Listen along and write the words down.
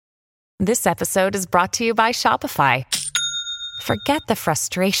This episode is brought to you by Shopify. Forget the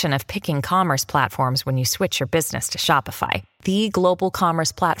frustration of picking commerce platforms when you switch your business to Shopify, the global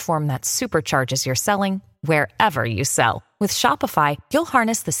commerce platform that supercharges your selling wherever you sell. With Shopify, you'll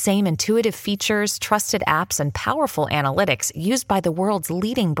harness the same intuitive features, trusted apps, and powerful analytics used by the world's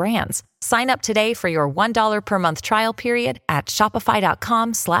leading brands. Sign up today for your $1 per month trial period at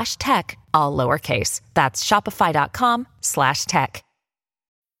shopify.com/tech, all lowercase. That's shopify.com/tech.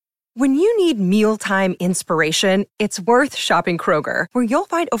 When you need mealtime inspiration, it's worth shopping Kroger, where you'll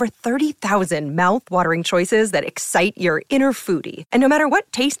find over 30,000 mouth-watering choices that excite your inner foodie. And no matter what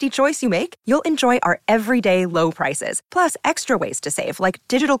tasty choice you make, you'll enjoy our everyday low prices, plus extra ways to save, like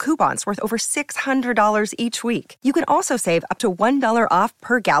digital coupons worth over $600 each week. You can also save up to $1 off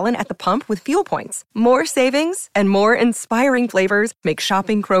per gallon at the pump with fuel points. More savings and more inspiring flavors make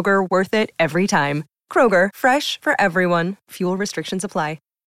shopping Kroger worth it every time. Kroger, fresh for everyone. Fuel restrictions apply.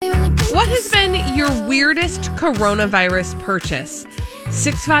 What has been your weirdest coronavirus purchase?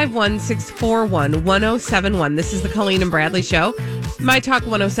 651-641-1071. This is the Colleen and Bradley Show. My Talk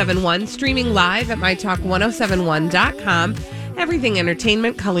 1071, streaming live at mytalk1071.com. Everything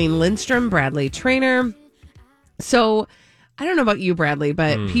Entertainment, Colleen Lindstrom, Bradley Trainer. So, I don't know about you, Bradley,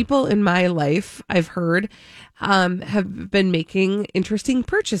 but people in my life, I've heard, have been making interesting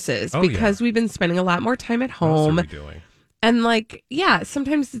purchases because we've been spending a lot more time at home. What else are we doing? And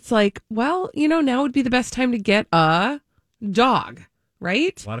sometimes it's like, well, now would be the best time to get a dog,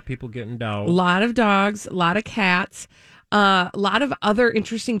 right? A lot of people getting dogs. A lot of dogs, a lot of cats, a lot of other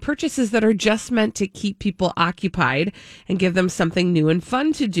interesting purchases that are just meant to keep people occupied and give them something new and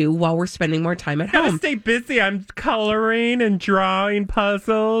fun to do while we're spending more time at Gotta home. stay busy. I'm coloring and drawing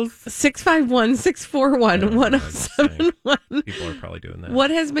puzzles. 651-641-1071. People are probably doing that.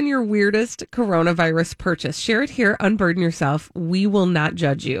 What has been your weirdest coronavirus purchase? Share it here. Unburden yourself. We will not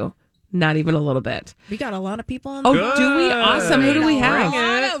judge you. Not even a little bit. We got a lot of people on Oh, the do we? Awesome. Who do we have? A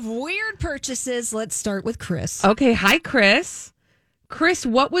lot of weird purchases. Let's start with Chris. Okay. Hi, Chris. Chris,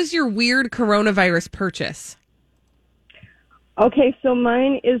 what was your weird coronavirus purchase? Okay, so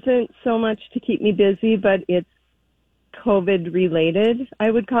mine isn't so much to keep me busy, but it's COVID related,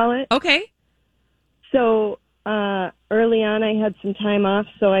 I would call it. Okay. So early on, I had some time off,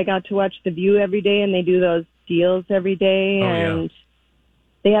 so I got to watch The View every day, and they do those deals every day.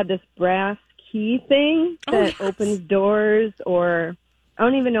 They had this brass key thing that opens doors, or I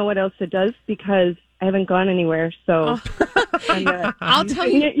don't even know what else it does because I haven't gone anywhere. So I'll tell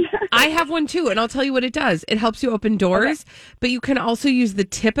you, I have one too, and I'll tell you what it does. It helps you open doors, but you can also use the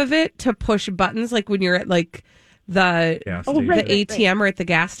tip of it to push buttons, like when you're at the ATM or at the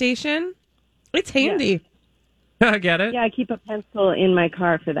gas station. It's handy. I get it. Yeah, I keep a pencil in my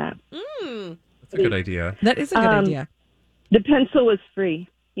car for that. That's a good idea. That is a good idea. The pencil was free.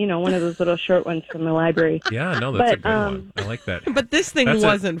 One of those little short ones from the library. Yeah, no, that's a good one. I like that. But this thing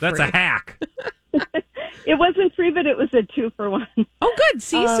wasn't free. That's a hack. It wasn't free, but it was a 2-for-1. Oh, good.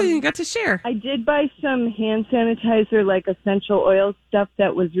 See, so you got to share. I did buy some hand sanitizer, like essential oil stuff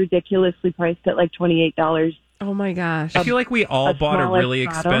that was ridiculously priced at like $28. Oh my gosh! I feel like we all bought a really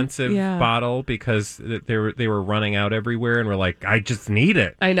expensive Yeah. bottle because they were running out everywhere, and we're like, I just need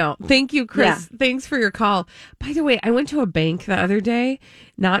it. I know. Thank you, Chris. Yeah. Thanks for your call. By the way, I went to a bank the other day.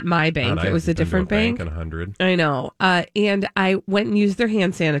 Not my bank. God, It was a I've been to different bank. in 100. I know. And I went and used their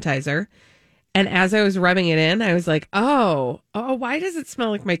hand sanitizer. And as I was rubbing it in, I was like, oh, why does it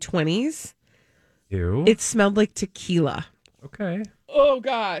smell like my 20s? Ew. It smelled like tequila. Okay. Oh,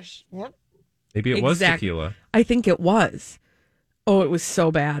 gosh. Maybe it was tequila. I think it was. Oh, it was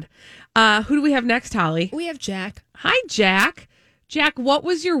so bad. Who do we have next, Holly? We have Jack. Hi, Jack. Jack, what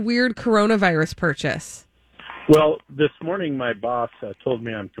was your weird coronavirus purchase? Well, this morning my boss told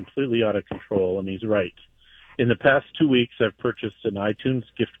me I'm completely out of control, and he's right. In the past 2 weeks, I've purchased an iTunes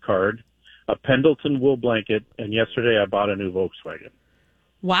gift card, a Pendleton wool blanket, and yesterday I bought a new Volkswagen.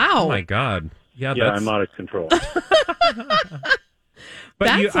 Wow. Oh, my God. Yeah, I'm out of control. But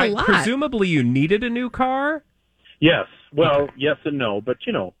That's a lot. Presumably you needed a new car? Yes. Well, yes and no, but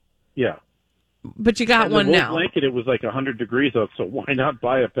yeah. But you got And one the wool now. blanket, it was like 100 degrees out, so why not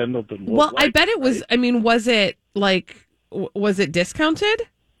buy a Pendleton wool Well, blanket? I bet it was. Right? I mean, was it was it discounted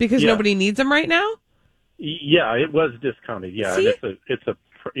because Yeah. nobody needs them right now? Yeah, it was discounted. Yeah, See? and it's a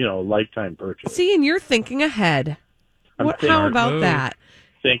lifetime purchase. See, and you're thinking ahead. I'm How thinking- about move. that?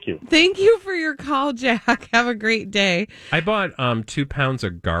 Thank you. Thank you for your call, Jack. Have a great day. I bought 2 pounds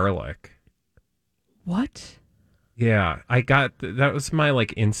of garlic. What? Yeah, I got that was my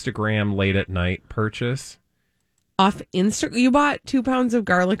Instagram late at night purchase Off Instagram? You bought 2 pounds of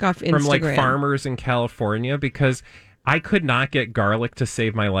garlic off Instagram from farmers in California because I could not get garlic to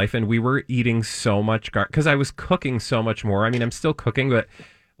save my life, and we were eating so much garlic because I was cooking so much more. I mean, I'm still cooking, but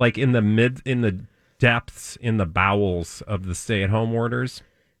like in the depths, in the bowels of the stay-at-home orders.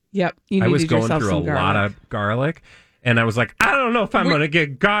 Yep, I was going through a lot of garlic, and I was like, I don't know if I'm going to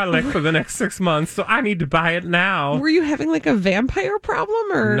get garlic for the next 6 months, so I need to buy it now. Were you having like a vampire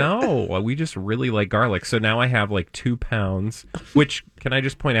problem, or no? We just really like garlic, so now I have like 2 pounds. Which, can I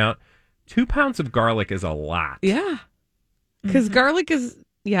just point out, 2 pounds of garlic is a lot. Yeah. Because garlic is,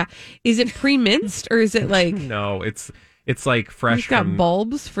 Is it pre-minced or is it like... No, it's like fresh. You've got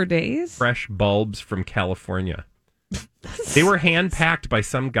bulbs for days? Fresh bulbs from California. They were hand-packed by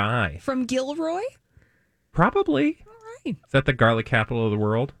some guy. From Gilroy? Probably. All right. Is that the garlic capital of the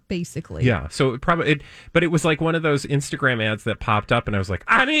world? Basically. Yeah. So but it was like one of those Instagram ads that popped up and I was like,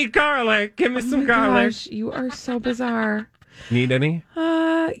 I need garlic. Give me some garlic. Gosh, you are so bizarre. Need any?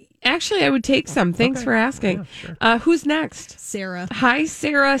 Actually, I would take some. Thanks for asking. Yeah, sure. Who's next? Sarah. Hi,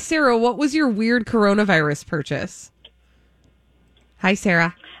 Sarah. Sarah, what was your weird coronavirus purchase? Hi,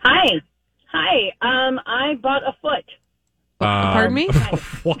 Sarah. Hi. I bought a foot. Pardon me?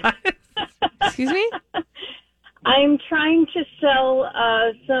 What? Excuse me? I'm trying to sell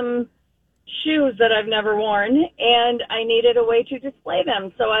some shoes that I've never worn, and I needed a way to display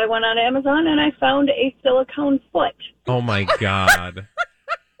them. So I went on Amazon and I found a silicone foot. Oh, my God.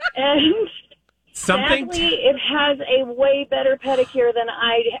 And Something sadly, it has a way better pedicure than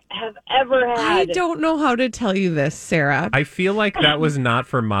I have ever had. I don't know how to tell you this, Sarah. I feel like that was not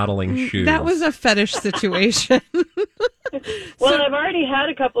for modeling shoes. That was a fetish situation. Well, I've already had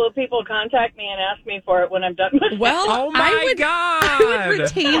a couple of people contact me and ask me for it when I'm done with it. Well, oh my God. I would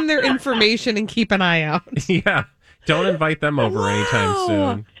retain their information and keep an eye out. Yeah. Don't invite them over anytime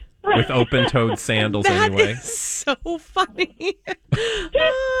soon. With open-toed sandals anyway. That is so funny.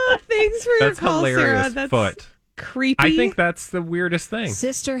 Oh, thanks for your call, hilarious. Sarah. That's foot. Creepy. I think that's the weirdest thing.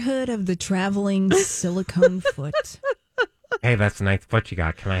 Sisterhood of the Traveling Silicone Foot. Hey, that's a nice foot you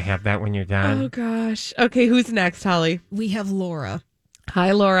got. Can I have that when you're done? Oh, gosh. Okay, who's next, Holly? We have Laura.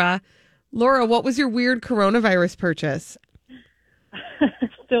 Hi, Laura. Laura, what was your weird coronavirus purchase?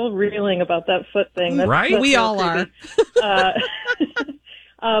 Still reeling about that foot thing. Right? We all are.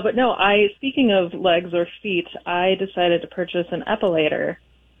 But no, speaking of legs or feet, I decided to purchase an epilator.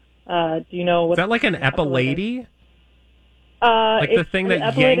 Do you know what? Is that like an epilady? Like the thing that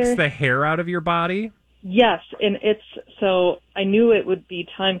epilator. yanks the hair out of your body? Yes, and so I knew it would be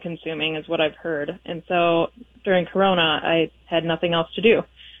time consuming is what I've heard. And so during Corona, I had nothing else to do.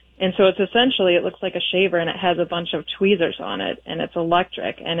 And so it looks like a shaver and it has a bunch of tweezers on it and it's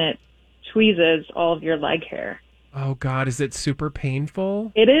electric and it tweezes all of your leg hair. Oh, God. Is it super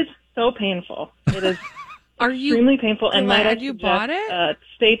painful? It is so painful. It is extremely painful. And might I you bought it?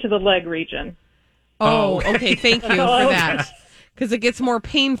 Stay to the leg region. Oh, okay. Thank you for that. Because it gets more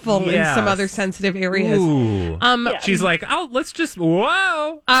painful in some other sensitive areas. Ooh. She's like, let's just,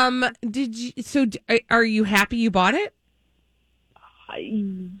 whoa. Are you happy you bought it? I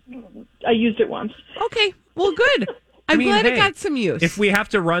used it once. Okay. Well, good. I'm glad it got some use. If we have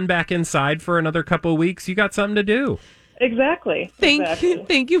to run back inside for another couple of weeks, you got something to do. Exactly.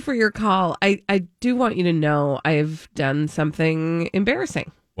 Thank you for your call. I do want you to know I've done something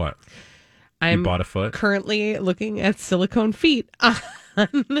embarrassing. What? You bought a foot? Currently looking at silicone feet on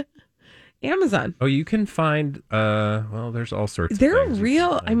Amazon. Oh, you can find, there's all sorts of They're things.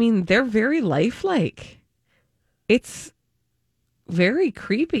 real. I mean, they're very lifelike. It's very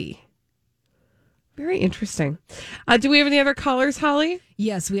creepy. Very interesting. Do we have any other callers, Holly?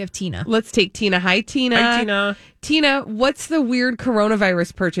 Yes, we have Tina. Let's take Tina. Hi, Tina. Hi, Tina. Tina, what's the weird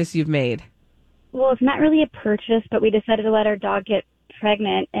coronavirus purchase you've made? Well, it's not really a purchase, but we decided to let our dog get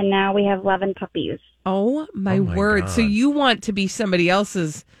pregnant, and now we have 11 puppies. Oh, my word. God. So you want to be somebody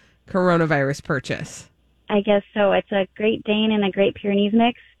else's coronavirus purchase? I guess so. It's a Great Dane and a Great Pyrenees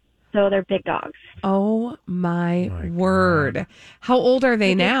mix, so they're big dogs. Oh, my word. God. How old are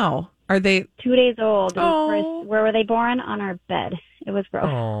they now? Are they 2 days old? Oh. Where were they born? On our bed. It was gross.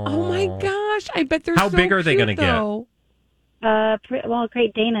 Oh, my gosh. I bet they're How so big are they cute, gonna get? though.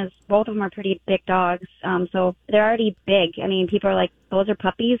 Great Dane is, both of them are pretty big dogs, so they're already big. I mean, people are like, those are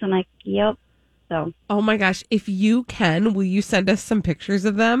puppies? I'm like, yep. So. Oh my gosh! If you can, will you send us some pictures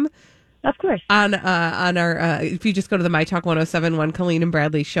of them? Of course. On our if you just go to the My Talk 1071 Colleen and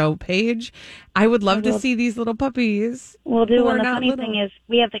Bradley show page, I would love to see these little puppies. We'll do. who And are the not funny little. thing is,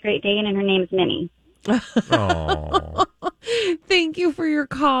 we have the Great Dane, and her name's Minnie. Oh. Thank you for your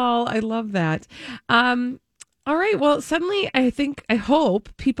call. I love that. All right. Well, suddenly I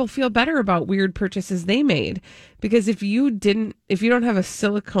hope people feel better about weird purchases they made, because if you don't have a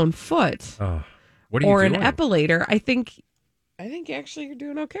silicone foot, What are you or doing? an epilator, I think actually you're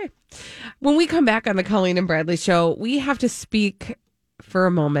doing okay. When we come back on the Colleen and Bradley show, we have to speak for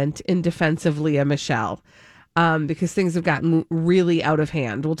a moment in defense of Leah Michelle, because things have gotten really out of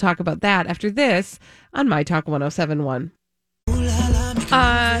hand. We'll talk about that after this on My Talk 1071.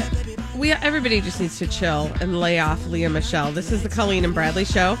 Everybody just needs to chill and lay off Leah Michelle. This is the Colleen and Bradley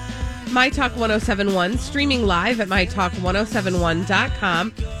show. My Talk 1071, streaming live at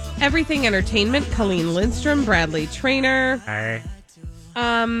mytalk1071.com. Everything Entertainment, Colleen Lindstrom, Bradley Trainer. Hi.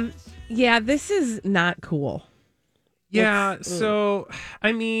 Yeah, this is not cool. Yeah, so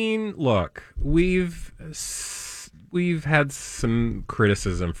I mean, look, we've had some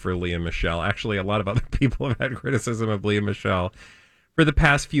criticism for Leah Michelle. Actually, a lot of other people have had criticism of Leah Michelle for the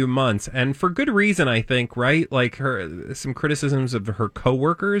past few months, and for good reason, I think, right? Like some criticisms of her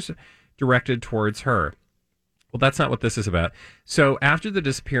coworkers directed towards her. Well, that's not what this is about. So after the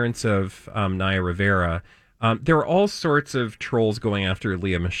disappearance of Naya Rivera, there were all sorts of trolls going after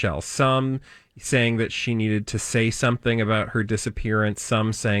Leah Michelle. Some saying that she needed to say something about her disappearance.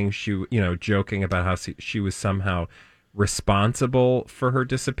 Some saying joking about how she was somehow responsible for her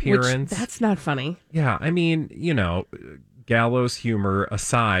disappearance. That's not funny. Yeah, I mean, gallows humor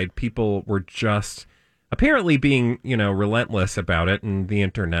aside, people were just apparently being, relentless about it. And the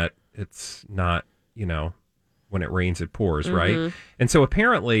internet, it's not, when it rains, it pours, right? And so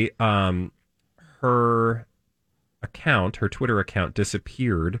apparently her Twitter account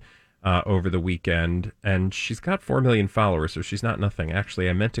disappeared over the weekend, and she's got 4 million followers, so she's not nothing. Actually,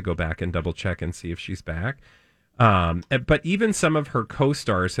 I meant to go back and double check and see if she's back. But even some of her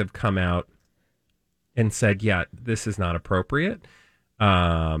co-stars have come out and said, yeah, this is not appropriate.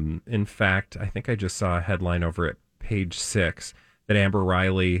 In fact, I think I just saw a headline over at Page 6 that Amber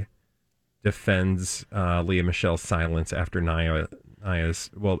Riley defends Leah Michelle's silence after Amber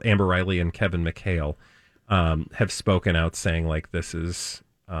Riley and Kevin McHale have spoken out saying, like, this is,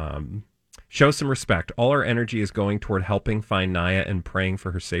 show some respect. All our energy is going toward helping find Naya and praying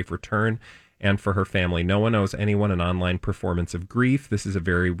for her safe return and for her family. No one owes anyone an online performance of grief. This is a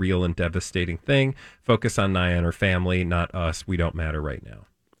very real and devastating thing. Focus on Naya and her family, not us. We don't matter right now.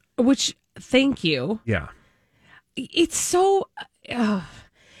 Which, thank you. Yeah. It's so...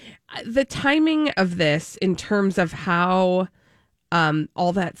 the timing of this in terms of how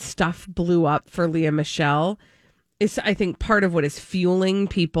all that stuff blew up for Leah Michelle is, I think, part of what is fueling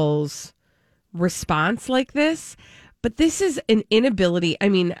people's response like this. But this is an inability. I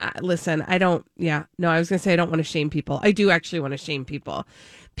mean, listen, I was going to say I don't want to shame people. I do actually want to shame people.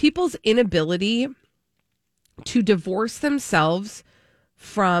 People's inability to divorce themselves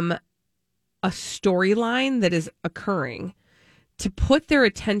from a storyline that is occurring, to put their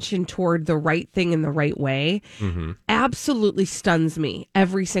attention toward the right thing in the right way, absolutely stuns me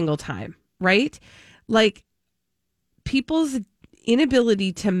every single time, right? Like, people's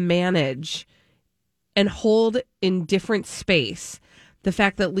inability to manage and hold in different space the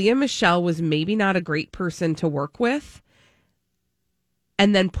fact that Leah Michelle was maybe not a great person to work with,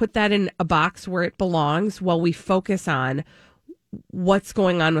 and then put that in a box where it belongs while we focus on what's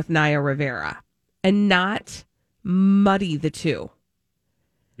going on with Naya Rivera and not muddy the two.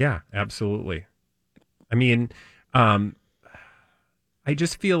 Yeah, absolutely. I mean, I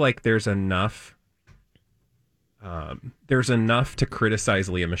just feel like there's enough to criticize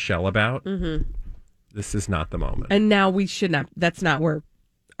Leah Michelle about. This is not the moment. And now we should not. That's not where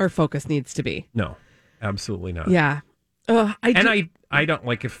our focus needs to be. No, absolutely not. Yeah. I don't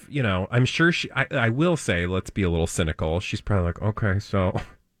like, if, I'm sure I will say, let's be a little cynical. She's probably like, okay, so.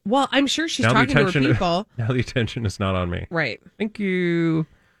 Well, I'm sure she's talking to her people. Now the attention is not on me. Right. Thank you.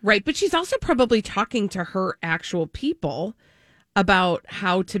 Right. But she's also probably talking to her actual people about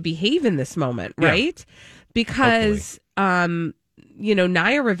how to behave in this moment. Right. Yeah. Because,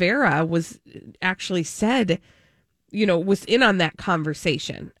 Naya Rivera was actually was in on that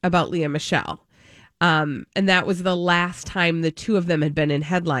conversation about Leah Michelle. And that was the last time the two of them had been in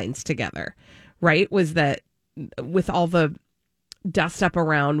headlines together, right? Was that with all the dust up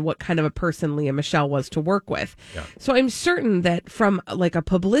around what kind of a person Leah Michelle was to work with. Yeah. So I'm certain that from like a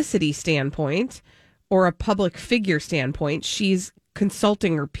publicity standpoint or a public figure standpoint, she's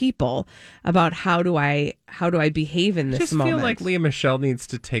consulting her people about how do I behave in this moment. I feel like Leah Michelle needs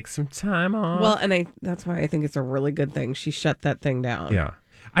to take some time off. Well, and that's why I think it's a really good thing she shut that thing down. Yeah.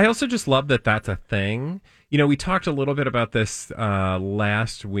 I also just love that that's a thing. We talked a little bit about this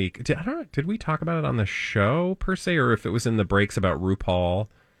last week. Did we talk about it on the show per se, or if it was in the breaks about RuPaul?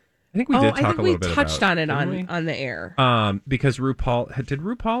 I think we did talk I think a we little bit touched about, on it didn't we? on the air. Because did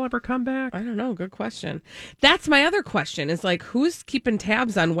RuPaul ever come back? I don't know. Good question. That's my other question is like, who's keeping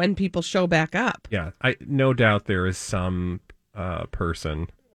tabs on when people show back up? Yeah, no doubt there is some person.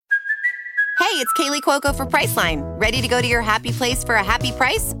 Hey, it's Kaylee Cuoco for Priceline. Ready to go to your happy place for a happy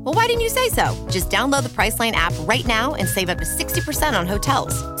price? Well, why didn't you say so? Just download the Priceline app right now and save up to 60% on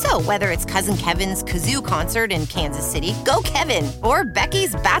hotels. So whether it's Cousin Kevin's Kazoo Concert in Kansas City, go Kevin, or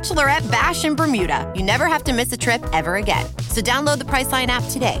Becky's Bachelorette Bash in Bermuda, you never have to miss a trip ever again. So download the Priceline app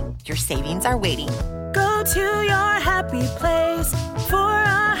today. Your savings are waiting. Go to your happy place for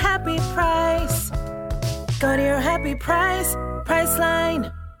a happy price. Go to your happy price,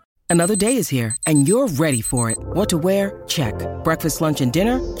 Priceline. Another day is here, and you're ready for it. What to wear? Check. Breakfast, lunch, and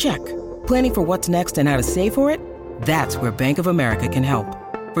dinner? Check. Planning for what's next and how to save for it? That's where Bank of America can help.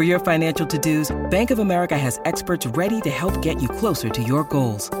 For your financial to-dos, Bank of America has experts ready to help get you closer to your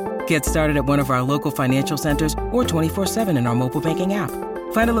goals. Get started at one of our local financial centers or 24/7 in our mobile banking app.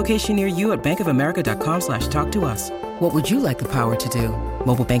 Find a location near you at bankofamerica.com/talktous. What would you like the power to do?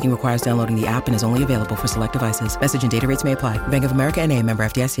 Mobile banking requires downloading the app and is only available for select devices. Message and data rates may apply. Bank of America N.A., member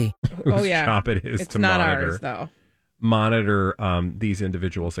FDIC. Oh, yeah. Job it is it's to not monitor, ours, though. Monitor these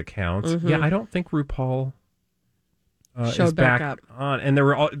individuals' accounts. Mm-hmm. Yeah, I don't think RuPaul showed is back back up on. And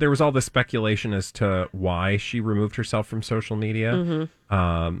there was all this speculation as to why she removed herself from social media.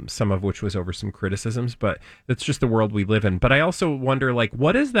 Mm-hmm. Some of which was over some criticisms, but that's just the world we live in. But I also wonder, like,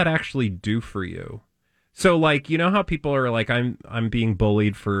 what does that actually do for you? So, like, you know how people are like, I'm being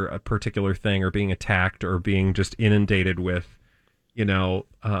bullied for a particular thing, or being attacked, or being just inundated with,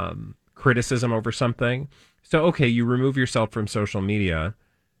 criticism over something. So, okay, you remove yourself from social media,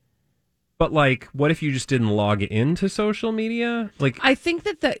 but like, what if you just didn't log into social media? Like, I think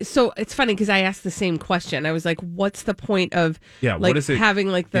so it's funny because I asked the same question. I was like, what's the point of what is it having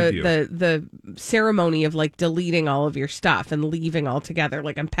like the ceremony of like deleting all of your stuff and leaving altogether?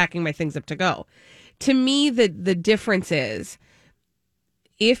 Like, I'm packing my things up to go. To me, the difference is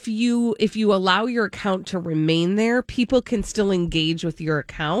if you allow your account to remain there, people can still engage with your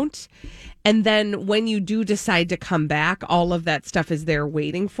account. And then when you do decide to come back, all of that stuff is there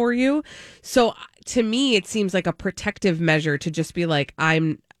waiting for you. So to me, it seems like a protective measure to just be like,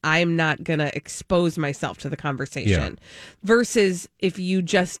 I'm not going to expose myself to the conversation. Versus if you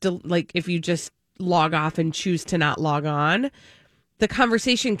just log off and choose to not log on, the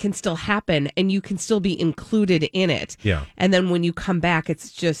conversation can still happen and you can still be included in it. Yeah. And then when you come back,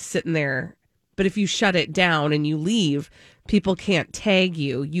 it's just sitting there. But if you shut it down and you leave, people can't tag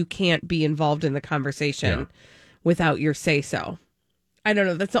you. You can't be involved in the conversation without your say-so. I don't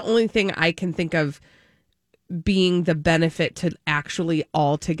know. That's the only thing I can think of being the benefit to actually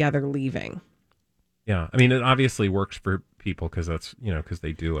altogether leaving. Yeah. I mean, it obviously works for people because that's, because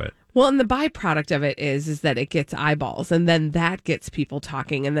they do it. Well, and the byproduct of it is that it gets eyeballs, and then that gets people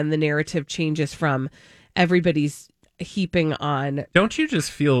talking, and then the narrative changes from everybody's heaping on. Don't you just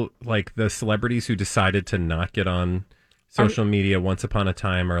feel like the celebrities who decided to not get on social media once upon a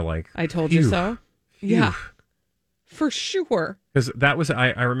time are like, I told you so? Yeah, for sure. Because that was,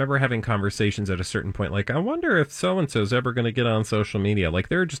 I remember having conversations at a certain point, like, I wonder if so-and-so's ever going to get on social media. Like,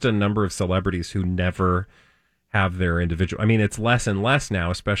 there are just a number of celebrities who never have their individual. I mean, it's less and less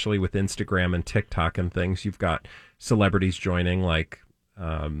now, especially with Instagram and TikTok and things. You've got celebrities joining, like,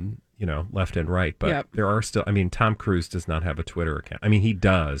 left and right. But there are still, I mean, Tom Cruise does not have a Twitter account. I mean, he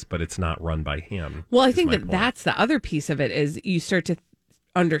does, but it's not run by him. Well, I think that's the other piece of it is you start to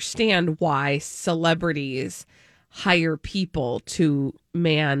understand why celebrities hire people to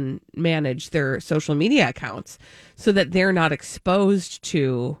manage their social media accounts so that they're not exposed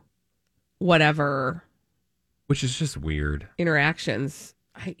to whatever. Which is just weird. Interactions.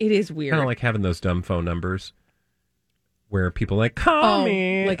 It is weird. Kind of like having those dumb phone numbers where people like, call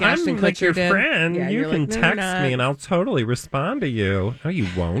me. Like I'm Ashton like Kutcher your did. friend. Yeah, you you're can like, no, text you're me and I'll totally respond to you. No, you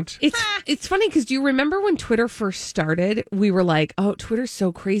won't. It's funny because do you remember when Twitter first started? We were like, oh, Twitter's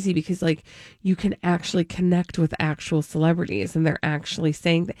so crazy because like you can actually connect with actual celebrities and they're actually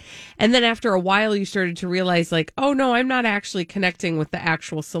saying that. And then after a while, you started to realize like, oh no, I'm not actually connecting with the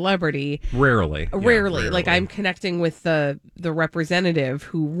actual celebrity. Rarely. Like I'm connecting with the representative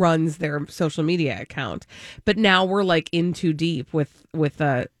who runs their social media account. But now we're like in too deep with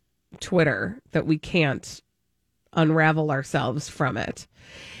Twitter that we can't unravel ourselves from it.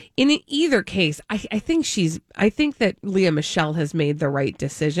 In either case, I think that Leah Michelle has made the right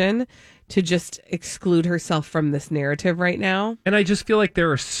decision to just exclude herself from this narrative right now. And I just feel like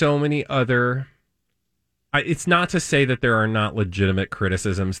there are so many other It's not to say that there are not legitimate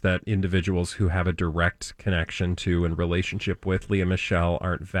criticisms that individuals who have a direct connection to and relationship with Lea Michele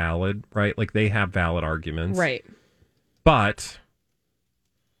aren't valid, right? Like, they have valid arguments. Right. But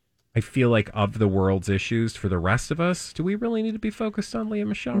I feel like of the world's issues for the rest of us, do we really need to be focused on Lea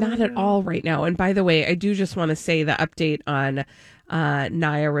Michele? Not at all right now. And by the way, I do just want to say the update on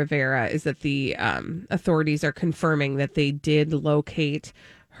Naya Rivera is that the authorities are confirming that they did locate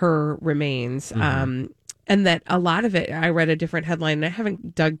her remains. And that a lot of it, I read a different headline, and I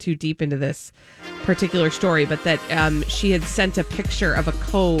haven't dug too deep into this particular story, but that she had sent a picture of a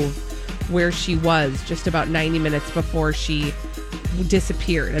cove where she was just about 90 minutes before she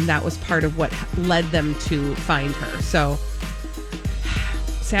disappeared. And that was part of what led them to find her. So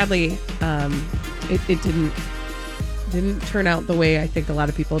sadly, it didn't turn out the way I think a lot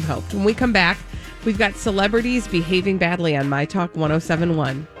of people had hoped. When we come back, we've got celebrities behaving badly on My Talk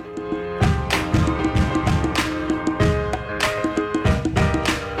 107.1.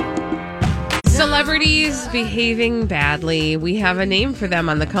 Celebrities behaving badly. We have a name for them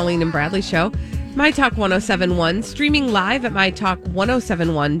on the Colleen and Bradley Show. My Talk 107.1, streaming live at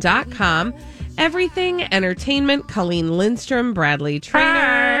mytalk1071.com. Everything entertainment. Colleen Lindstrom, Bradley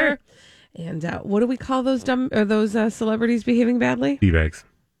Trainer. And what do we call those celebrities behaving badly? D-bags.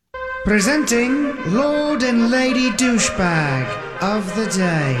 Presenting Lord and Lady Douchebag of the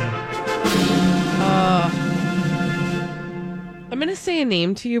Day. I'm going to say a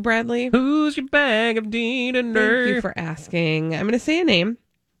name to you, Bradley. Who's your bag of deed and nerve? Thank you for asking. I'm going to say a name,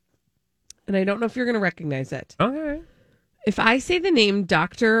 and I don't know if you're going to recognize it. Okay. If I say the name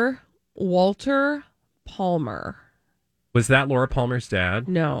Dr. Walter Palmer. Was that Laura Palmer's dad?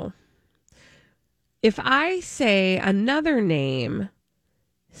 No. If I say another name,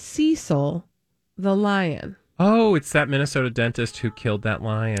 Cecil the lion. Oh, it's that Minnesota dentist who killed that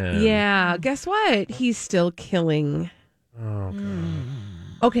lion. Yeah. Guess what? He's still killing. Oh, God.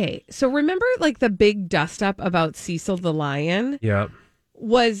 Okay, so remember like the big dust up about Cecil the lion? Yep.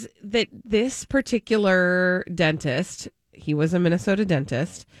 Was that this particular dentist, he was a Minnesota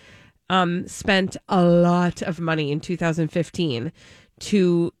dentist, spent a lot of money in 2015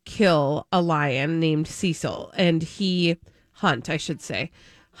 to kill a lion named Cecil. And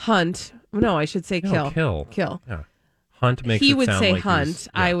Hunt. No, I should say kill. Kill. Yeah. Hunt makes he it would sound say like hunt.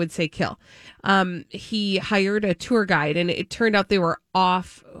 Yeah. I would say kill. He hired a tour guide, and it turned out they were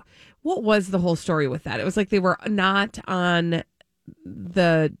off. What was the whole story with that? It was like they were not on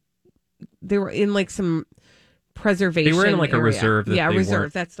they were in like some preservation. They were in like area. a reserve.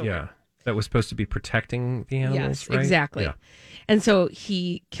 Reserve. That's the word. That was supposed to be protecting the animals, yes, right? Exactly. Yeah. And so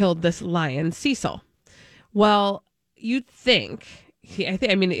he killed this lion, Cecil. Well, you'd think.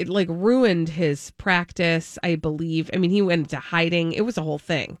 It like ruined his practice, I believe. I mean, he went into hiding. It was a whole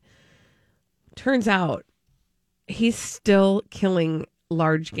thing. Turns out he's still killing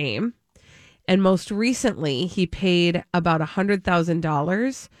large game. And most recently, he paid about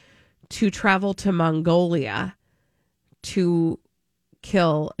 $100,000 to travel to Mongolia to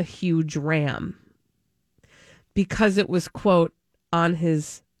kill a huge ram because it was, quote, on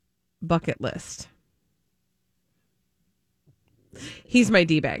his bucket list. He's my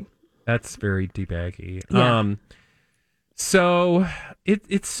D-bag. That's very D-baggy. Yeah. So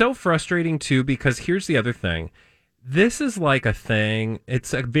it's so frustrating too, because here's the other thing. This is like a thing.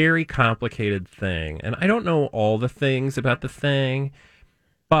 It's a very complicated thing. And I don't know all the things about the thing,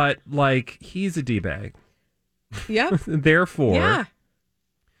 but like he's a D-bag. Yep. Therefore, yeah.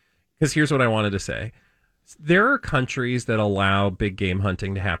 Because here's what I wanted to say. There are countries that allow big game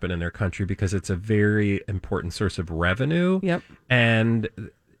hunting to happen in their country because it's a very important source of revenue. Yep. And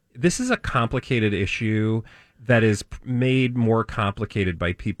this is a complicated issue that is made more complicated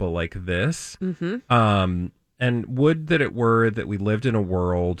by people like this. Mm-hmm. And would that it were that we lived in a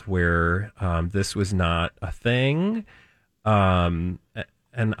world where this was not a thing. And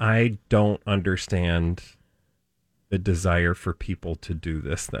I don't understand the desire for people to do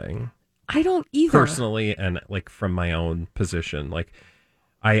this thing. I don't either. Personally, and like from my own position, like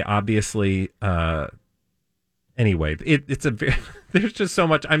I obviously, anyway, it's a there's just so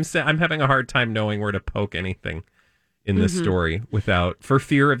much. I'm having a hard time knowing where to poke anything in this story for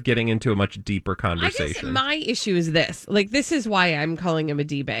fear of getting into a much deeper conversation. I guess my issue is this. Like, this is why I'm calling him a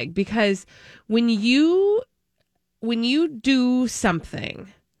D-bag, because when you do something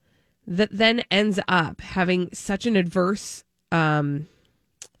that then ends up having such an adverse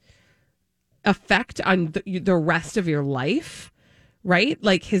effect on the rest of your life, right?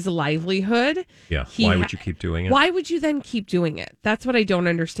 Like his livelihood. Yeah. Why would you keep doing it? Why would you then keep doing it? That's what I don't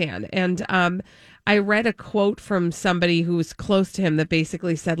understand. And I read a quote from somebody who was close to him that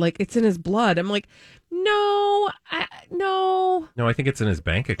basically said, like, it's in his blood. I'm like, no. No, I think it's in his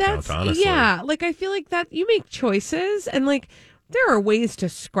bank account, honestly. Yeah. Like, I feel like that you make choices and, like, there are ways to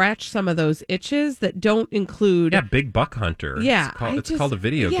scratch some of those itches that don't include. Yeah, Big Buck Hunter. Yeah. It's called a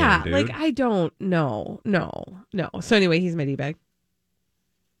video game, dude. Like, I don't know. No. So anyway, he's my D-bag.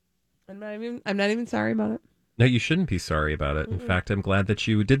 I'm not even sorry about it. No, you shouldn't be sorry about it. In fact, I'm glad that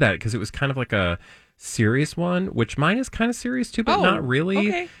you did that because it was kind of like a serious one, which mine is kind of serious too, but not really.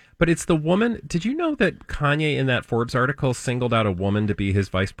 Okay. But it's the woman. Did you know that Kanye in that Forbes article singled out a woman to be his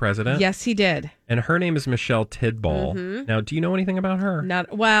vice president? Yes, he did. And her name is Michelle Tidball. Mm-hmm. Now, do you know anything about her?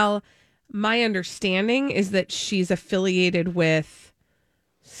 My understanding is that she's affiliated with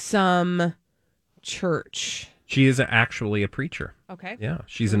some church. She is actually a preacher. Okay. Yeah.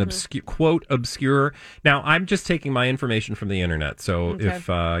 She's an obscure. Now, I'm just taking my information from the internet. So if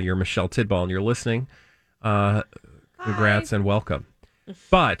you're Michelle Tidball and you're listening, congrats and welcome.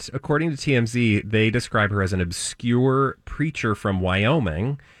 But according to TMZ, they describe her as an obscure preacher from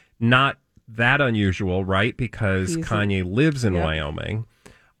Wyoming. Not that unusual, right? Because Kanye lives in Wyoming.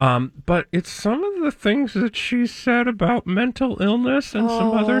 But it's some of the things that she said about mental illness and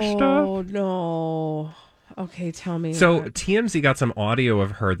some other stuff. Oh, no. Okay, tell me. So TMZ got some audio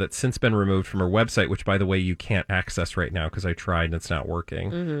of her that's since been removed from her website, which, by the way, you can't access right now because I tried and it's not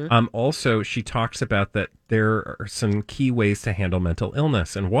working. Mm-hmm. Also, she talks about that there are some key ways to handle mental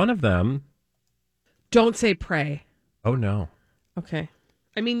illness. And one of them... Don't say pray. Oh, no. Okay.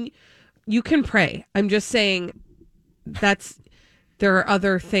 I mean, you can pray. I'm just saying there are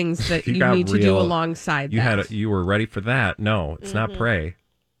other things that you need to do alongside that. You were ready for that. No, it's not pray.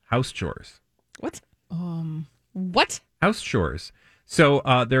 House chores. What? What? House chores. So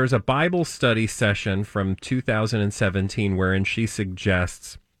there's a Bible study session from 2017 wherein she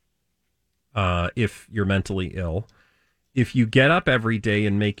suggests if you're mentally ill, if you get up every day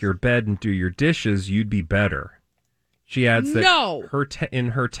and make your bed and do your dishes, you'd be better. She adds that in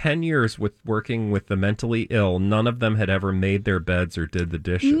her 10 years with working with the mentally ill, none of them had ever made their beds or did the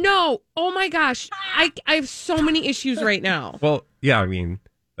dishes. No. Oh, my gosh. I have so many issues right now. Well, yeah, I mean...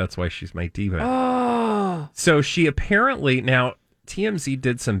 That's why she's my diva. Oh. So she apparently, now TMZ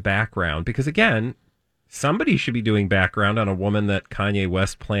did some background because, again, somebody should be doing background on a woman that Kanye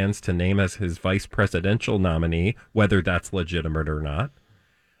West plans to name as his vice presidential nominee, whether that's legitimate or not.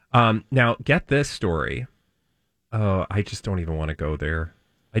 Now, get this story. Oh, I just don't even want to go there.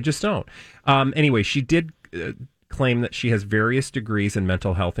 I just don't. Anyway, she did claim that she has various degrees in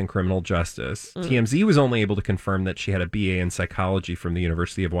mental health and criminal justice. TMZ was only able to confirm that she had a BA in psychology from the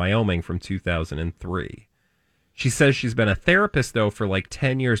University of Wyoming from 2003. She says she's been a therapist, though, for like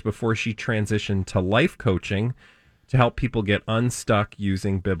 10 years before she transitioned to life coaching to help people get unstuck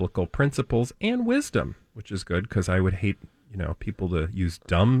using biblical principles and wisdom, which is good because I would hate, people to use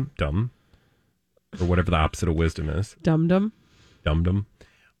dumb, or whatever the opposite of wisdom is. Dum-dum.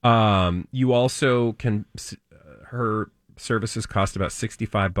 You also can... Her services cost about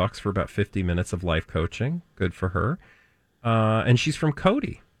 $65 for about 50 minutes of life coaching. Good for her. And she's from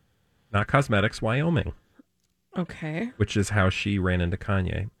Cody, not Cosmetics, Wyoming. Okay. Which is how she ran into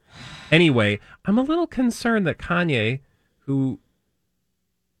Kanye. Anyway, I'm a little concerned that Kanye, who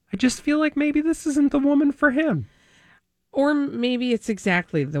I just feel like maybe this isn't the woman for him. Or maybe it's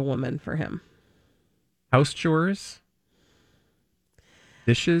exactly the woman for him. House chores.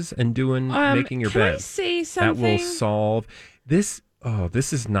 Dishes and making your bed. Can I say something? That will solve this. Oh,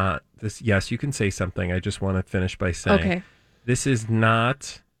 this is not this. Yes, you can say something. I just want to finish by saying, this is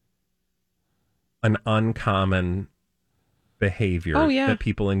not an uncommon behavior that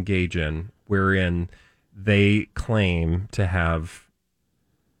people engage in, wherein they claim to have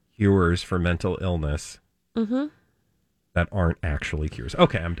cures for mental illness that aren't actually cures.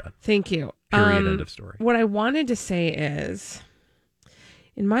 Okay, I'm done. Thank you. Period. End of story. What I wanted to say is,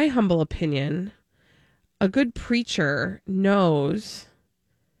 in my humble opinion, a good preacher knows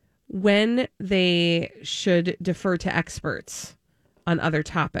when they should defer to experts on other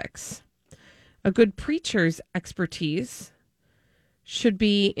topics. A good preacher's expertise should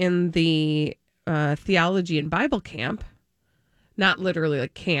be in the theology and Bible camp, not literally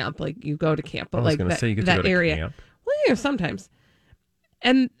like camp, like you go to camp, but like that area. Camp. Well, yeah, sometimes.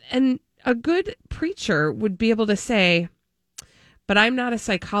 And a good preacher would be able to say, but I'm not a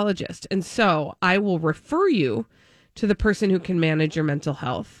psychologist, and so I will refer you to the person who can manage your mental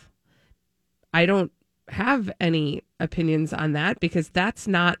health. I don't have any opinions on that because that's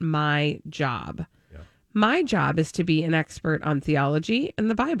not my job. Yeah. My job is to be an expert on theology and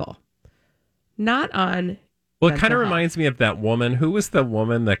the Bible, not on. Well, it kind of reminds me of that woman. Who was the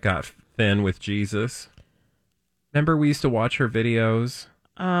woman that got thin with Jesus? Remember, we used to watch her videos.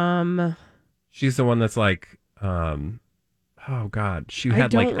 She's the one that's like, oh God, she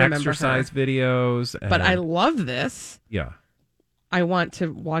had like exercise videos. But I love this. Yeah, I want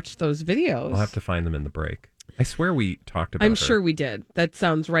to watch those videos. I'll have to find them in the break. I swear we talked about. I'm sure we did. That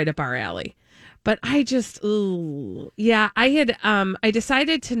sounds right up our alley. But I just, I had, I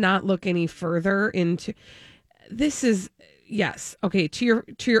decided to not look any further into. This is, yes, okay. To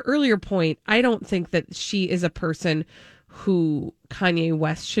your earlier point, I don't think that she is a person who Kanye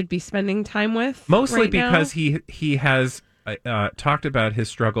West should be spending time with. Mostly right because now. he has talked about his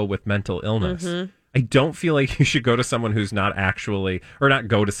struggle with mental illness. Mm-hmm. I don't feel like you should go to someone who's not actually, or not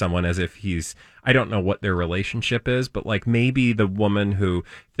go to someone as if he's, I don't know what their relationship is, but like maybe the woman who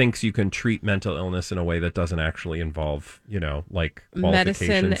thinks you can treat mental illness in a way that doesn't actually involve, like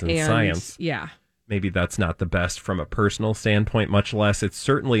qualifications medicine and science. Yeah. Maybe that's not the best from a personal standpoint, much less it's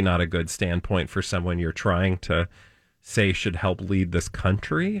certainly not a good standpoint for someone you're trying to say should help lead this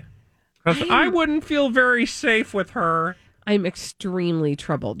country. Because I wouldn't feel very safe with her. I'm extremely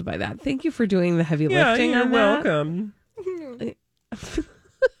troubled by that. Thank you for doing the heavy lifting you're on that. welcome.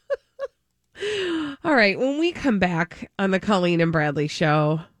 All right, when we come back on the Colleen and Bradley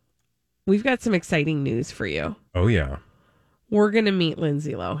show, we've got some exciting news for you. Oh, yeah. We're going to meet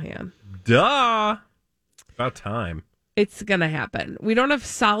Lindsay Lohan. Duh. About time. It's going to happen. We don't have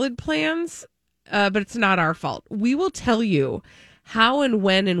solid plans, but it's not our fault. We will tell you how and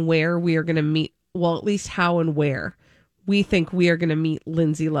when and where we are going to meet. Well, at least how and where we think we are going to meet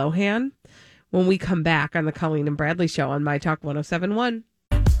Lindsay Lohan when we come back on the Colleen and Bradley show on My Talk 1071.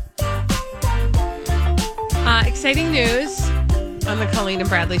 Exciting news on the Colleen and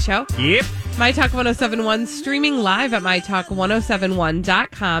Bradley show. Yep. My Talk 1071 streaming live at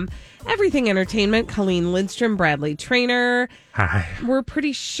mytalk1071.com. Everything Entertainment, Colleen Lindstrom, Bradley Trainer. Hi. We're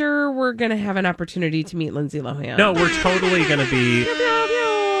pretty sure we're going to have an opportunity to meet Lindsay Lohan. No, we're totally going to be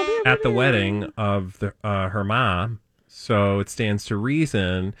at the wedding of her mom. So it stands to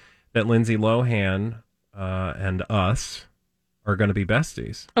reason that Lindsay Lohan and us are going to be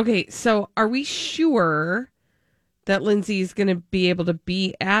besties. Okay, so are we sure that Lindsay's going to be able to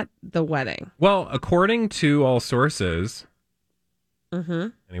be at the wedding? Well, according to all sources. Mm-hmm.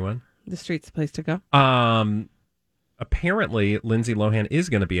 Anyone? The street's the place to go. Apparently, Lindsay Lohan is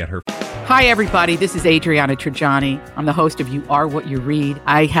going to be at her. Hi, everybody. This is Adriana Trajani. I'm the host of You Are What You Read.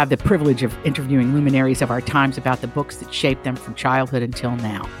 I have the privilege of interviewing luminaries of our times about the books that shaped them from childhood until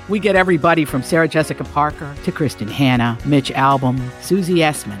now. We get everybody from Sarah Jessica Parker to Kristen Hanna, Mitch Albom, Susie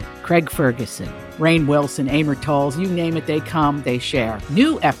Essman, Craig Ferguson, Rainn Wilson, Amor Tolls, you name it, they come, they share.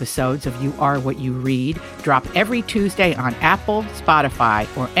 New episodes of You Are What You Read drop every Tuesday on Apple, Spotify,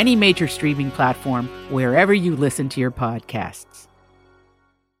 or any major streaming platform wherever you listen to your podcasts.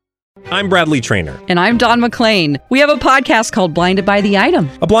 I'm Bradley Trainer. And I'm Don McClain. We have a podcast called Blinded by the Item.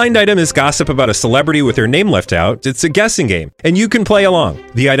 A blind item is gossip about a celebrity with their name left out. It's a guessing game, and you can play along.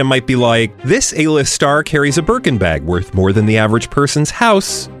 The item might be like, this A-list star carries a Birkin bag worth more than the average person's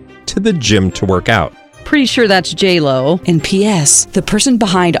house to the gym to work out. Pretty sure that's J-Lo. And P.S. the person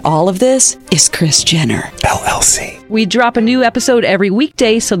behind all of this is Kris Jenner, LLC. We drop a new episode every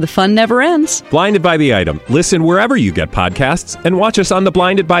weekday so the fun never ends. Blinded by the Item. Listen wherever you get podcasts and watch us on the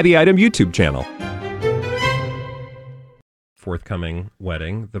Blinded by the Item YouTube channel. Forthcoming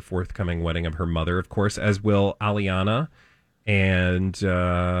wedding, the forthcoming wedding of her mother, of course, as will Aliana and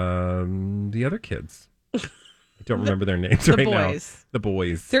the other kids. I don't remember their names right now. The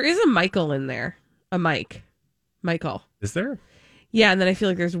boys. There is a Michael in there. A Mike. Michael. Is there? Yeah, and then I feel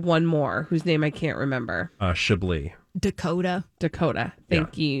like there's one more whose name I can't remember. Chablis. Dakota.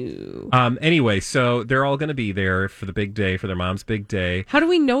 Thank you. Anyway, so they're all going to be there for the big day, for their mom's big day. How do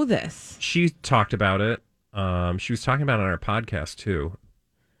we know this? She talked about it. She was talking about it on our podcast, too.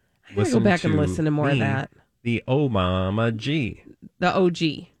 I gotta go back and listen to more of that. The Oh Mama G. The OG.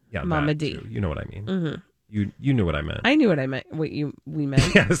 Yeah, Mama D. Too. You know what I mean. Mm-hmm. You knew what I meant. I knew what I meant. What we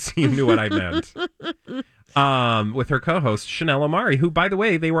meant. Yes, you knew what I meant. With her co-host, Chanel Omari, who, by the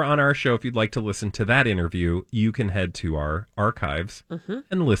way, they were on our show. If you'd like to listen to that interview, you can head to our archives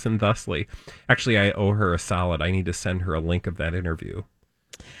and listen thusly. Actually, I owe her a solid. I need to send her a link of that interview.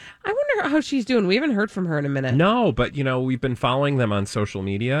 I wonder how she's doing. We haven't heard from her in a minute. No, but, we've been following them on social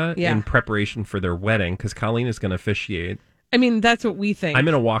media in preparation for their wedding because Colleen is going to officiate. I mean, that's what we think. I'm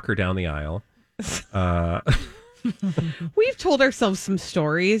going to walk her down the aisle. We've told ourselves some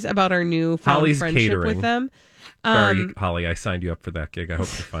stories about our new friendship with them. Sorry, Holly, I signed you up for that gig. I hope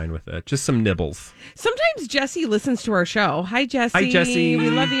you're fine with it. Just some nibbles. Sometimes Jessie listens to our show. Hi, Jessie. Hi, Jessie. We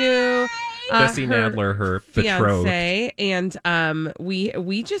love you. Jessie Nadler, her betrothed. Fiance, and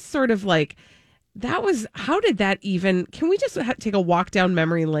we just sort of like, that was, how did that even, can we just take a walk down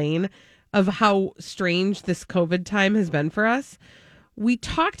memory lane of how strange this COVID time has been for us? We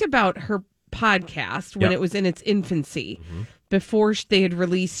talked about her podcast when it was in its infancy, before they had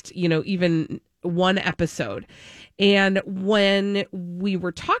released, even one episode. And when we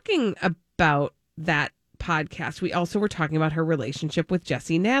were talking about that podcast, we also were talking about her relationship with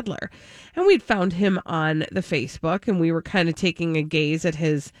Jesse Nadler. And we'd found him on the Facebook, and we were kind of taking a gaze at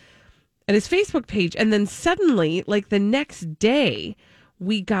his Facebook page. And then suddenly, like the next day,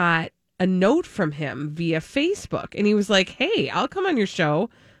 we got a note from him via Facebook. And he was like, "Hey, I'll come on your show.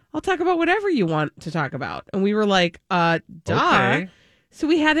 I'll talk about whatever you want to talk about." And we were like, duh. Okay. So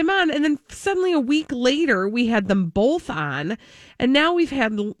we had him on, and then suddenly a week later, we had them both on, and now we've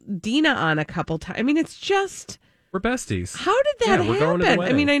had Dina on a couple times. I mean, it's just... We're besties. How did that we're going to the happen? I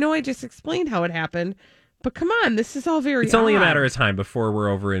wedding. mean, I know I just explained how it happened, but come on, this is all very It's only a odd. matter of time before we're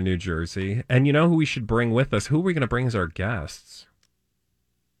over in New Jersey. And you know who we should bring with us? Who are we going to bring as our guests?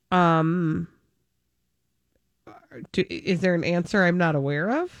 Is there an answer I'm not aware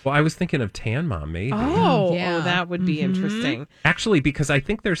of? Well, I was thinking of Tan Mom, maybe. Oh, that would be interesting. Actually, because I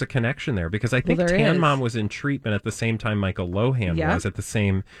think there's a connection there. Because I think there Tan is. Mom was in treatment at the same time Michael Lohan Yep. was at the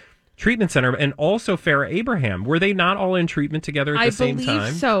same treatment center. And also Farrah Abraham. Were they not all in treatment together at the same time? I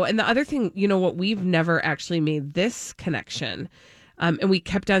believe so. And the other thing, what, we've never actually made this connection. And we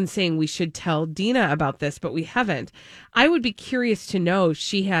kept on saying we should tell Dina about this, but we haven't. I would be curious to know if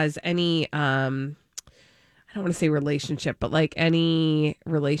she has any... I don't want to say relationship, but like any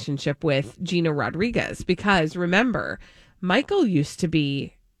relationship with Gina Rodriguez, because remember, Michael used to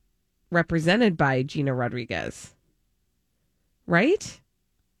be represented by Gina Rodriguez, right?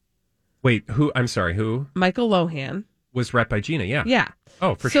 Wait, who? I'm sorry, who? Michael Lohan Was rep by Gina, yeah. Yeah.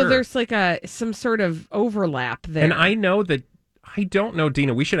 Oh, for sure. So there's like some sort of overlap there. And I know that, I don't know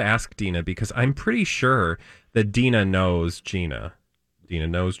Dina. We should ask Dina because I'm pretty sure that Dina knows Gina. Dina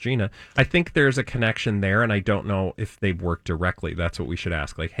knows Gina. I think there's a connection there, and I don't know if they've worked directly. That's what we should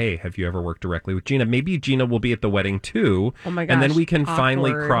ask. Like, hey, have you ever worked directly with Gina? Maybe Gina will be at the wedding too. Oh my gosh, and then we can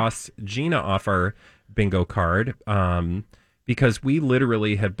finally awkward. cross Gina off our bingo card, because we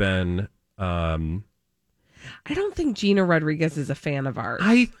literally have been... I don't think Gina Rodriguez is a fan of ours.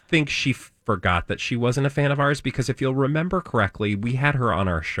 I think she forgot that she wasn't a fan of ours, because if you'll remember correctly, we had her on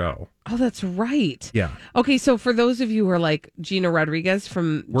our show. Oh, that's right. Yeah. Okay, so for those of you who are like Gina Rodriguez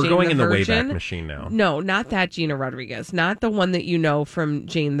from We're Jane going the in the Virgin, Wayback Machine now. No, not that Gina Rodriguez. Not the one that you know from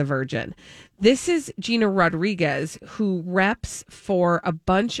Jane the Virgin. This is Gina Rodriguez, who reps for a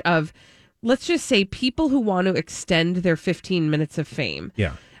bunch of, let's just say, people who want to extend their 15 minutes of fame.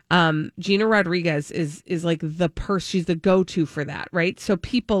 Yeah. Gina Rodriguez is like the person, she's the go-to for that, right? So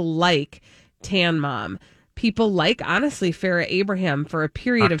people like Tan Mom, people like, honestly, Farrah Abraham for a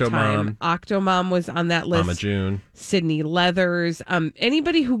period of time. Octomom was on that list. Mama June. Sydney Leathers.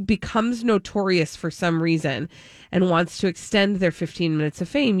 Anybody who becomes notorious for some reason and wants to extend their 15 minutes of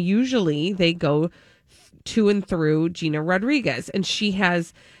fame, usually they go to and through Gina Rodriguez. And she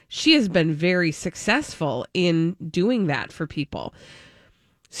has been very successful in doing that for people.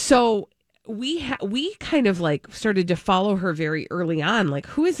 So we kind of like started to follow her very early on. Like,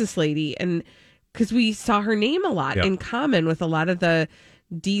 who is this lady? And because we saw her name a lot in common with a lot of the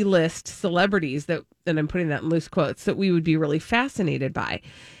D-list celebrities that, and I'm putting that in loose quotes, that we would be really fascinated by.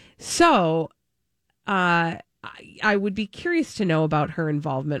 So I would be curious to know about her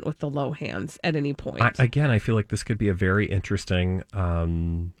involvement with the Lohans at any point. I feel like this could be a very interesting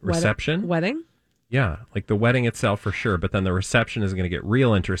reception. Wedding? Yeah, like the wedding itself for sure, but then the reception is going to get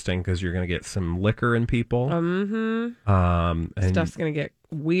real interesting because you're going to get some liquor in people. And stuff's going to get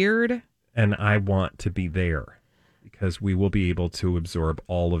weird. And I want to be there because we will be able to absorb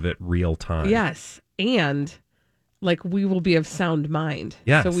all of it real time. Yes, and like we will be of sound mind.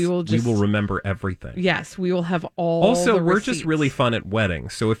 Yes, so we will remember everything. Yes, we will have all. Also, the we're receipts. just really fun at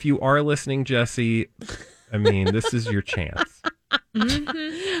weddings. So if you are listening, Jesse, I mean, this is your chance.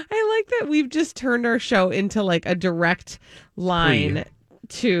 I like that we've just turned our show into like a direct line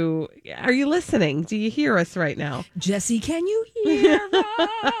to, are you listening? Do you hear us right now? Jesse, can you hear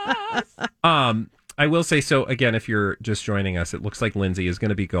us? I will say, so again, if you're just joining us, it looks like Lindsay is going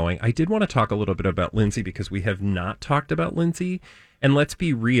to be going. I did want to talk a little bit about Lindsay because we have not talked about Lindsay. And let's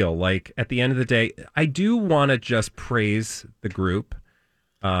be real, like at the end of the day, I do want to just praise the group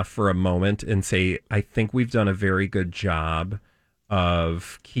for a moment and say, I think we've done a very good job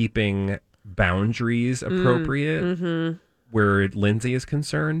of keeping boundaries appropriate where Lindsay is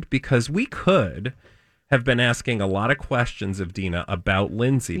concerned? Because we could have been asking a lot of questions of Dina about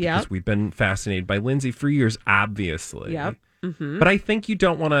Lindsay because we've been fascinated by Lindsay for years, obviously. Yep. Mm-hmm. But I think you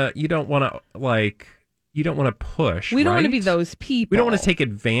don't want to push. We don't want to right? be those people. We don't want to take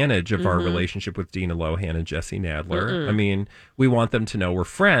advantage of our relationship with Dina Lohan and Jesse Nadler. I mean, we want them to know we're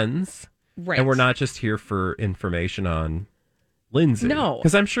friends. Right. And we're not just here for information on Lindsay. No.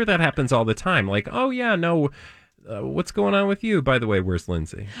 Because I'm sure that happens all the time. Like, oh, yeah, no, what's going on with you? By the way, where's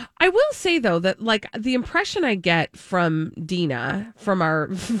Lindsay? I will say, though, that like the impression I get from Dina, from our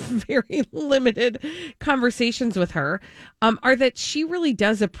very limited conversations with her, are that she really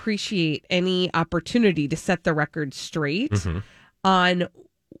does appreciate any opportunity to set the record straight on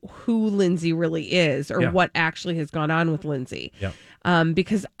who Lindsay really is or what actually has gone on with Lindsay.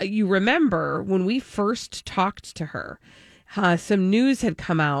 Because you remember when we first talked to her, some news had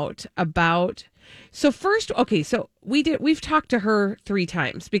come out about. So we've talked to her 3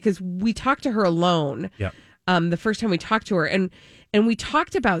 times because we talked to her alone. The first time we talked to her, and we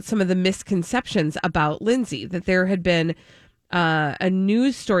talked about some of the misconceptions about Lindsay, that there had been a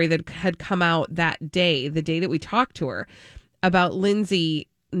news story that had come out that day, the day that we talked to her, about Lindsay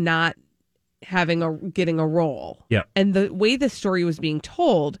not getting a role. And the way the story was being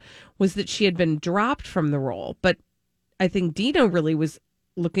told was that she had been dropped from the role. But I think Dina really was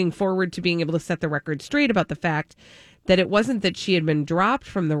looking forward to being able to set the record straight about the fact that it wasn't that she had been dropped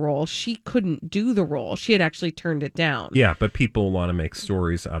from the role. She couldn't do the role. She had actually turned it down. Yeah, but people want to make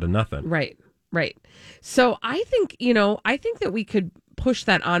stories out of nothing. Right. So I think that we could push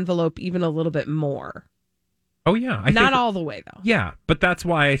that envelope even a little bit more. Oh, yeah. Not all the way, though. Yeah, but that's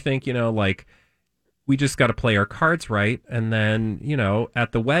why I think, we just got to play our cards right. And then,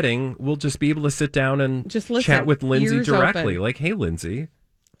 at the wedding, we'll just be able to sit down and just listen, chat with Lindsay ears directly. open. Like, hey, Lindsay.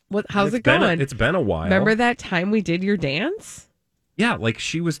 How's it going? It's been a while. Remember that time we did your dance? Yeah, like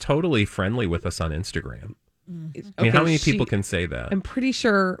she was totally friendly with us on Instagram. I mean, how many people can say that? I'm pretty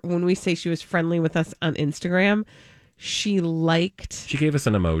sure when we say she was friendly with us on Instagram, she gave us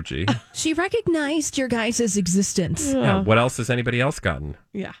an emoji. She recognized your guys' existence. Yeah. What else has anybody else gotten?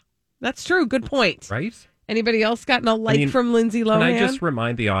 Yeah, that's true. Good point. Right? Anybody else gotten a like from Lindsay Lohan? Can I just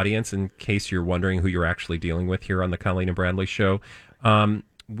remind the audience, in case you're wondering who you're actually dealing with here on the Colleen and Bradley show,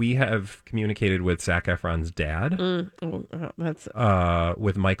 we have communicated with Zac Efron's dad.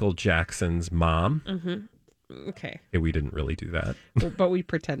 With Michael Jackson's mom. Okay. We didn't really do that. But we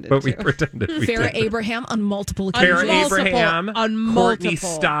pretended we pretended. Farrah Abraham on multiple occasions. Farrah Abraham. On Courtney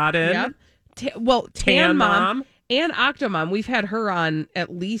multiple. Stodden. Yep. Tan Mom. And Octomom. We've had her on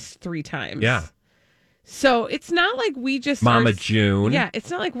at least 3 times. Yeah. So it's not like we just... Mama June. Yeah, it's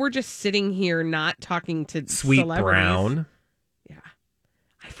not like we're just sitting here not talking to Sweet celebrities. Brown. Yeah.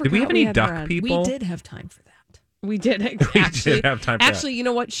 Did we have any duck people? We did have time for that. We did actually have time for actually, that. You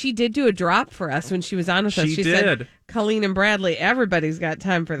know what? She did do a drop for us when she was on with us. She said, Colleen and Bradley, everybody's got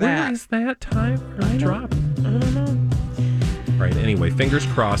time for that. Where is that time for a drop? I don't know. Right, anyway, fingers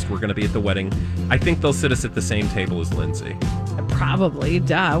crossed we're going to be at the wedding. I think they'll sit us at the same table as Lindsay. Probably,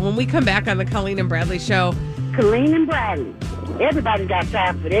 duh. When we come back on the Colleen and Bradley show. Colleen and Bradley. Everybody got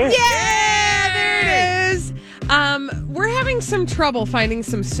time for this. Yeah, there it is. We're having some trouble finding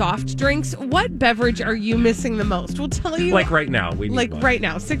some soft drinks. What beverage are you missing the most? We'll tell you. Like right now. Right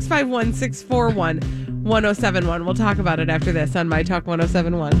now. 651-641-1071. We'll talk about it after this on My Talk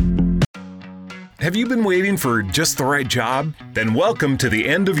 1071. Have you been waiting for just the right job? Then welcome to the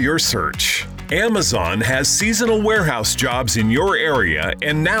end of your search. Amazon has seasonal warehouse jobs in your area,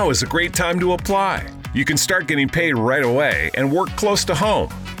 and now is a great time to apply. You can start getting paid right away and work close to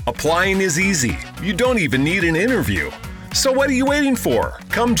home. Applying is easy. You don't even need an interview. So what are you waiting for?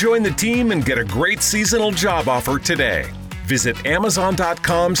 Come join the team and get a great seasonal job offer today. Visit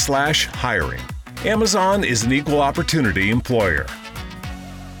Amazon.com/hiring. Amazon is an equal opportunity employer.